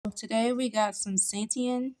Today we got some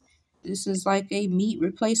Seitan. This is like a meat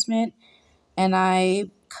replacement, and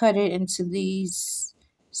I cut it into these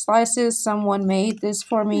slices. Someone made this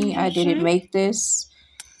for me. I didn't make this.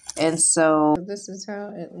 And so this is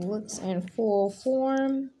how it looks in full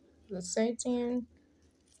form, the Seitan.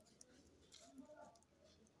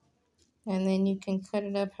 And then you can cut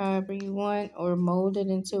it up however you want or mold it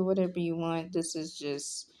into whatever you want. This is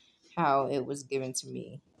just how it was given to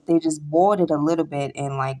me. They just boiled it a little bit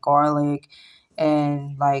in like garlic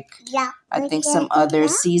and like I think some other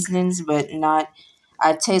seasonings, but not.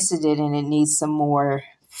 I tasted it and it needs some more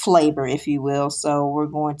flavor, if you will. So we're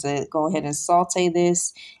going to go ahead and saute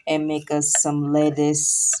this and make us some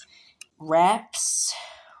lettuce wraps.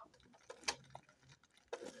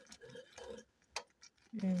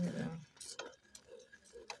 There we go.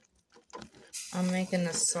 I'm making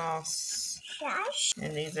the sauce,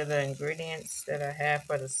 and these are the ingredients that I have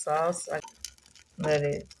for the sauce. I let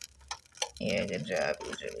it, yeah, good job,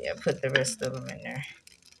 usually. I put the rest of them in there.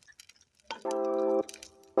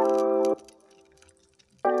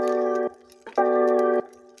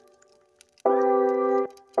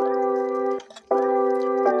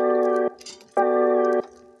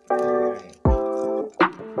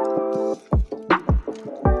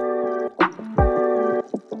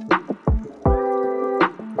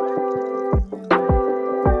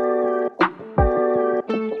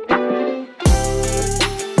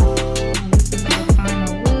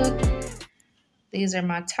 These are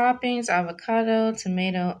my toppings: avocado,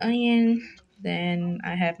 tomato, onion. Then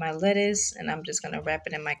I have my lettuce, and I'm just going to wrap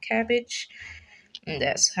it in my cabbage. And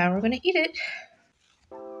that's how we're going to eat it.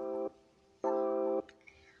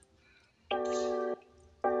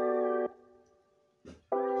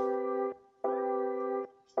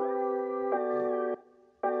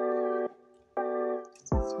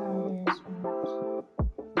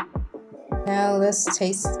 Now let's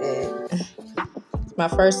taste it. It's my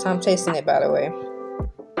first time tasting it, by the way.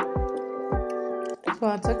 So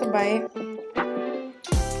I took a bite.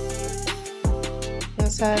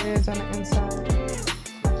 That's how it is on the inside.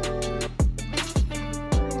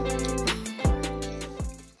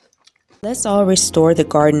 Let's all restore the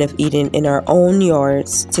Garden of Eden in our own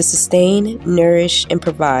yards to sustain, nourish, and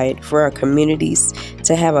provide for our communities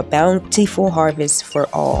to have a bountiful harvest for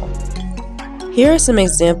all. Here are some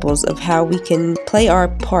examples of how we can play our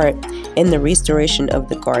part in the restoration of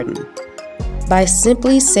the garden. By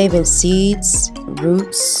simply saving seeds,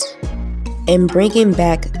 roots, and bringing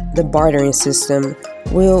back the bartering system,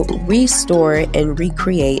 we'll restore and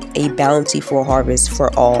recreate a bountiful harvest for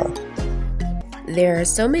all. There are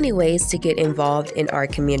so many ways to get involved in our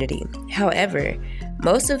community. However,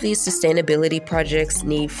 most of these sustainability projects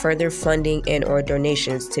need further funding and or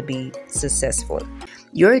donations to be successful.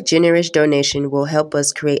 Your generous donation will help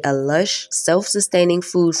us create a lush, self-sustaining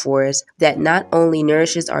food forest that not only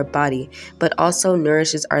nourishes our body, but also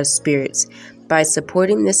nourishes our spirits. By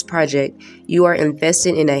supporting this project, you are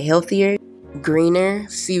investing in a healthier, greener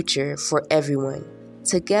future for everyone.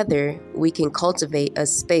 Together, we can cultivate a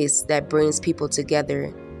space that brings people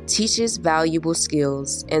together, teaches valuable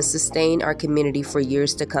skills, and sustain our community for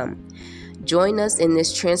years to come. Join us in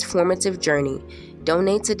this transformative journey.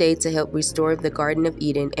 Donate today to help restore the Garden of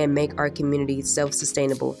Eden and make our community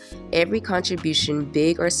self-sustainable. Every contribution,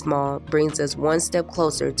 big or small, brings us one step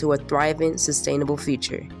closer to a thriving, sustainable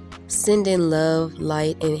future. Sending love,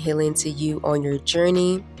 light, and healing to you on your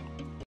journey.